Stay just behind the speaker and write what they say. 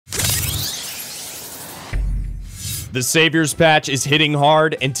The Saviors patch is hitting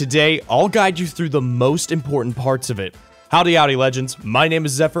hard, and today I'll guide you through the most important parts of it. Howdy legends, my name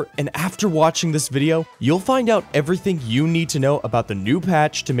is Zephyr, and after watching this video, you'll find out everything you need to know about the new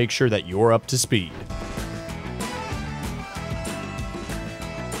patch to make sure that you're up to speed.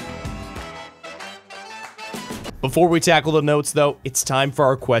 Before we tackle the notes though, it's time for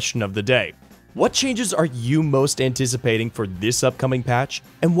our question of the day. What changes are you most anticipating for this upcoming patch,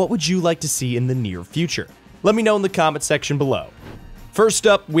 and what would you like to see in the near future? Let me know in the comment section below. First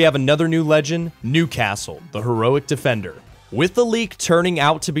up, we have another new legend, NEWCASTLE, the heroic defender. With the leak turning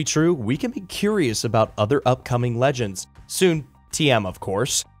out to be true, we can be curious about other upcoming legends. Soon, TM of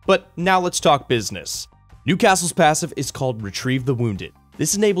course. But now let's talk business. NEWCASTLE's passive is called Retrieve the Wounded.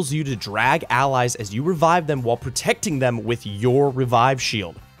 This enables you to drag allies as you revive them while protecting them with your revive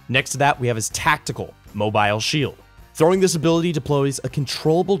shield. Next to that, we have his tactical, mobile shield. Throwing this ability deploys a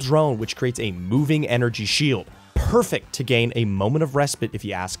controllable drone which creates a moving energy shield. Perfect to gain a moment of respite if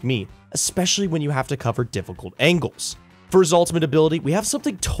you ask me, especially when you have to cover difficult angles. For his ultimate ability, we have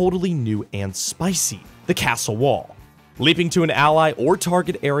something totally new and spicy, the castle wall. Leaping to an ally or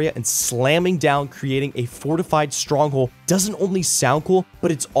target area and slamming down, creating a fortified stronghold doesn't only sound cool, but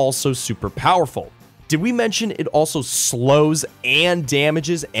it's also super powerful. Did we mention it also slows and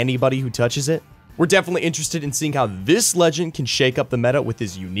damages anybody who touches it? We're definitely interested in seeing how this legend can shake up the meta with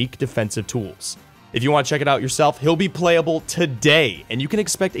his unique defensive tools. If you want to check it out yourself, he'll be playable today, and you can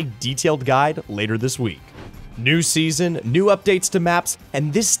expect a detailed guide later this week. New season, new updates to maps,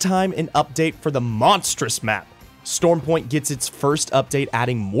 and this time an update for the monstrous map. Stormpoint gets its first update,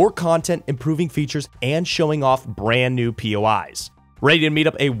 adding more content, improving features, and showing off brand new POIs. Ready to meet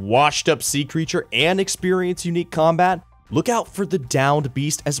up a washed up sea creature and experience unique combat? Look out for the downed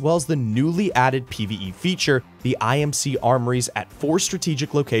beast as well as the newly added PvE feature, the IMC armories at 4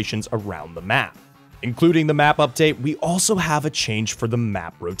 strategic locations around the map. Including the map update, we also have a change for the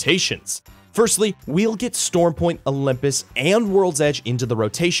map rotations. Firstly, we'll get Stormpoint, Olympus, and World's Edge into the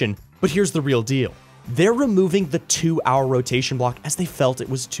rotation, but here's the real deal. They're removing the 2-hour rotation block as they felt it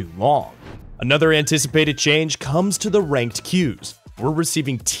was too long. Another anticipated change comes to the ranked queues. We're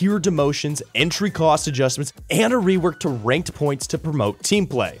receiving tier demotions, entry cost adjustments, and a rework to ranked points to promote team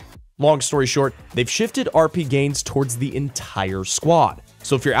play. Long story short, they've shifted RP gains towards the entire squad.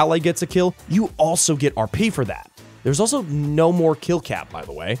 So if your ally gets a kill, you also get RP for that. There's also no more kill cap, by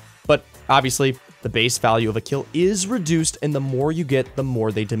the way, but obviously, the base value of a kill is reduced, and the more you get, the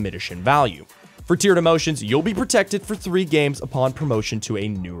more they diminish in value. For tier demotions, you'll be protected for 3 games upon promotion to a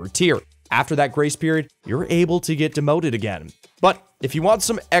newer tier. After that grace period, you're able to get demoted again. But if you want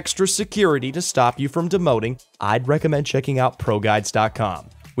some extra security to stop you from demoting, I'd recommend checking out ProGuides.com.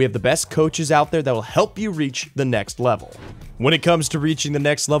 We have the best coaches out there that will help you reach the next level. When it comes to reaching the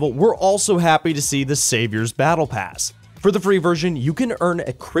next level, we're also happy to see the Saviors Battle Pass. For the free version, you can earn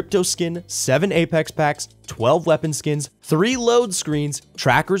a crypto skin, 7 Apex packs, 12 weapon skins, 3 load screens,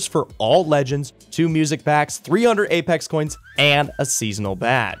 trackers for all legends, 2 music packs, 300 Apex coins, and a seasonal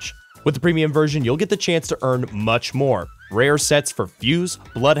badge. With the premium version, you'll get the chance to earn much more. Rare sets for Fuse,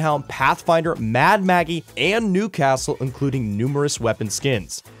 Bloodhound, Pathfinder, Mad Maggie, and NEWCASTLE, including numerous weapon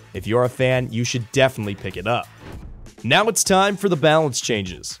skins. If you're a fan, you should definitely pick it up. Now it's time for the balance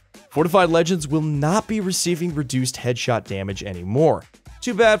changes. Fortified Legends will not be receiving reduced headshot damage anymore.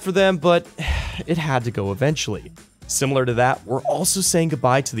 Too bad for them, but it had to go eventually. Similar to that, we're also saying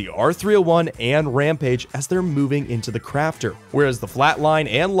goodbye to the R301 and Rampage as they're moving into the Crafter, whereas the Flatline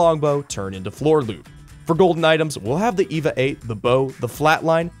and Longbow turn into Floor Loot. For golden items, we'll have the EVA 8, the Bow, the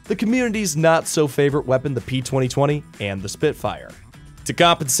Flatline, the community's not-so-favorite weapon, the P2020, and the Spitfire. To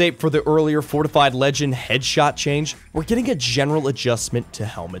compensate for the earlier Fortified Legend headshot change, we're getting a general adjustment to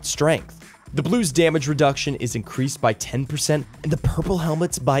helmet strength. The blue's damage reduction is increased by 10%, and the purple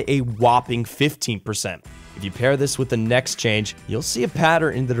helmet's by a whopping 15%. If you pair this with the next change, you'll see a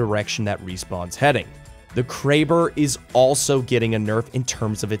pattern in the direction that Respawn's heading. The Kraber is also getting a nerf in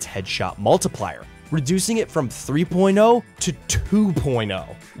terms of its headshot multiplier, reducing it from 3.0 to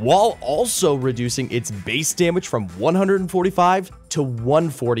 2.0, while also reducing its base damage from 145 to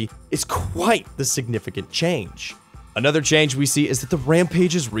 140 is quite the significant change. Another change we see is that the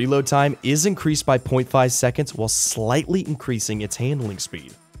Rampage's reload time is increased by 0.5 seconds while slightly increasing its handling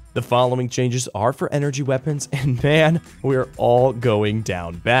speed. The following changes are for energy weapons, and man, we're all going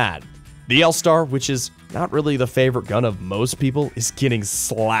down bad. The L-Star, which is not really the favorite gun of most people, is getting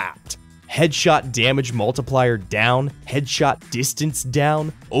slapped. Headshot damage multiplier down, headshot distance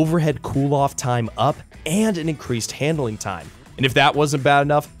down, overhead cool-off time up, and an increased handling time. And if that wasn't bad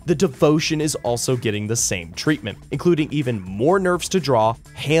enough, the Devotion is also getting the same treatment, including even more nerfs to draw,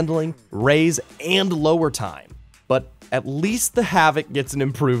 handling, raise, and lower time. but at least the Havoc gets an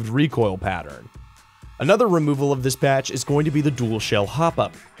improved recoil pattern. Another removal of this patch is going to be the dual shell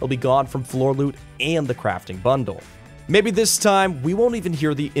hop-up. It'll be gone from floor loot and the crafting bundle. Maybe this time, we won't even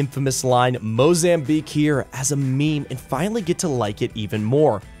hear the infamous line Mozambique here as a meme and finally get to like it even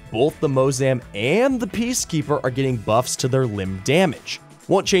more. Both the Mozam and the Peacekeeper are getting buffs to their limb damage.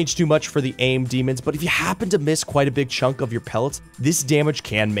 Won't change too much for the aim demons, but if you happen to miss quite a big chunk of your pellets, this damage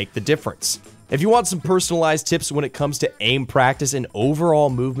can make the difference. If you want some personalized tips when it comes to aim practice and overall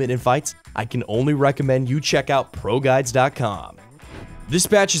movement in fights, I can only recommend you check out ProGuides.com. This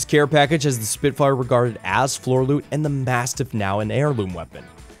patch's care package has the Spitfire regarded as floor loot and the Mastiff now an heirloom weapon.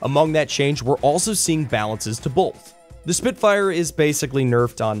 Among that change, we're also seeing balances to both. The Spitfire is basically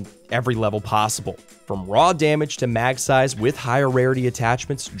nerfed on every level possible, from raw damage to mag size with higher rarity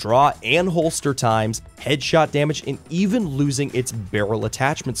attachments, draw and holster times, headshot damage, and even losing its barrel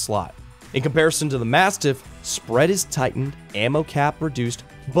attachment slot. In comparison to the Mastiff, spread is tightened, ammo cap reduced,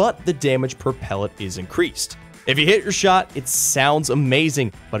 but the damage per pellet is increased. If you hit your shot, it sounds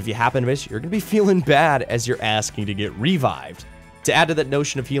amazing, but if you happen to miss, you're going to be feeling bad as you're asking to get revived. To add to that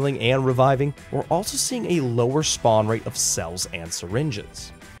notion of healing and reviving, we're also seeing a lower spawn rate of cells and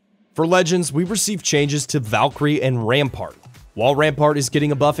syringes. For Legends, we received changes to Valkyrie and Rampart. While Rampart is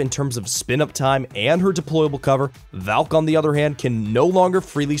getting a buff in terms of spin-up time and her deployable cover, Valk on the other hand can no longer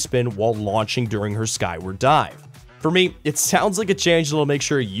freely spin while launching during her skyward dive. For me, it sounds like a change that'll make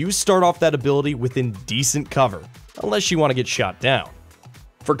sure you start off that ability within decent cover, unless you want to get shot down.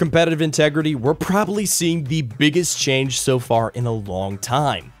 For competitive integrity, we're probably seeing the biggest change so far in a long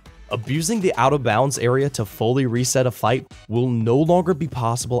time. Abusing the out-of-bounds area to fully reset a fight will no longer be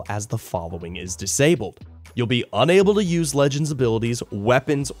possible as the following is disabled. You'll be unable to use Legends abilities,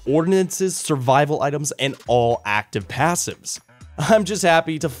 weapons, ordinances, survival items, and all active passives. I'm just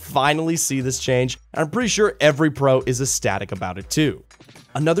happy to finally see this change, and I'm pretty sure every pro is ecstatic about it too.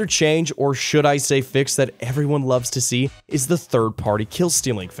 Another change, or should I say fix, that everyone loves to see is the third-party kill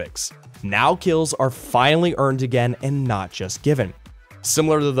stealing fix. Now kills are finally earned again and not just given.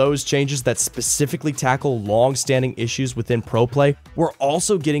 Similar to those changes that specifically tackle long-standing issues within pro play, we're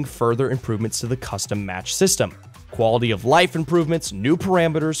also getting further improvements to the custom match system. Quality of life improvements, new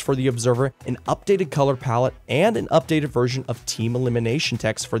parameters for the observer, an updated color palette, and an updated version of team elimination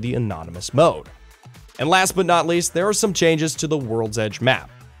text for the anonymous mode. And last but not least, there are some changes to the World's Edge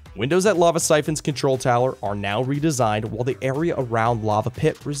map. Windows at Lava Siphon's control tower are now redesigned, while the area around Lava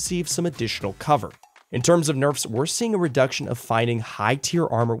Pit receives some additional cover. In terms of nerfs, we're seeing a reduction of finding high-tier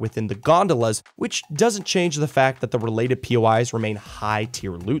armor within the gondolas, which doesn't change the fact that the related POIs remain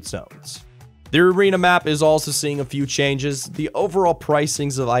high-tier loot zones. The arena map is also seeing a few changes. The overall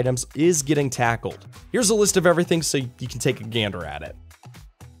pricings of items is getting tackled. Here's a list of everything so you can take a gander at it.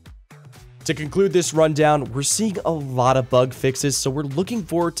 To conclude this rundown, we're seeing a lot of bug fixes, so we're looking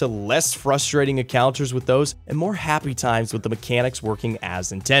forward to less frustrating encounters with those and more happy times with the mechanics working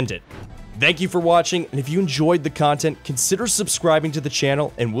as intended. Thank you for watching, and if you enjoyed the content, consider subscribing to the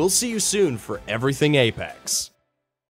channel, and we'll see you soon for everything Apex.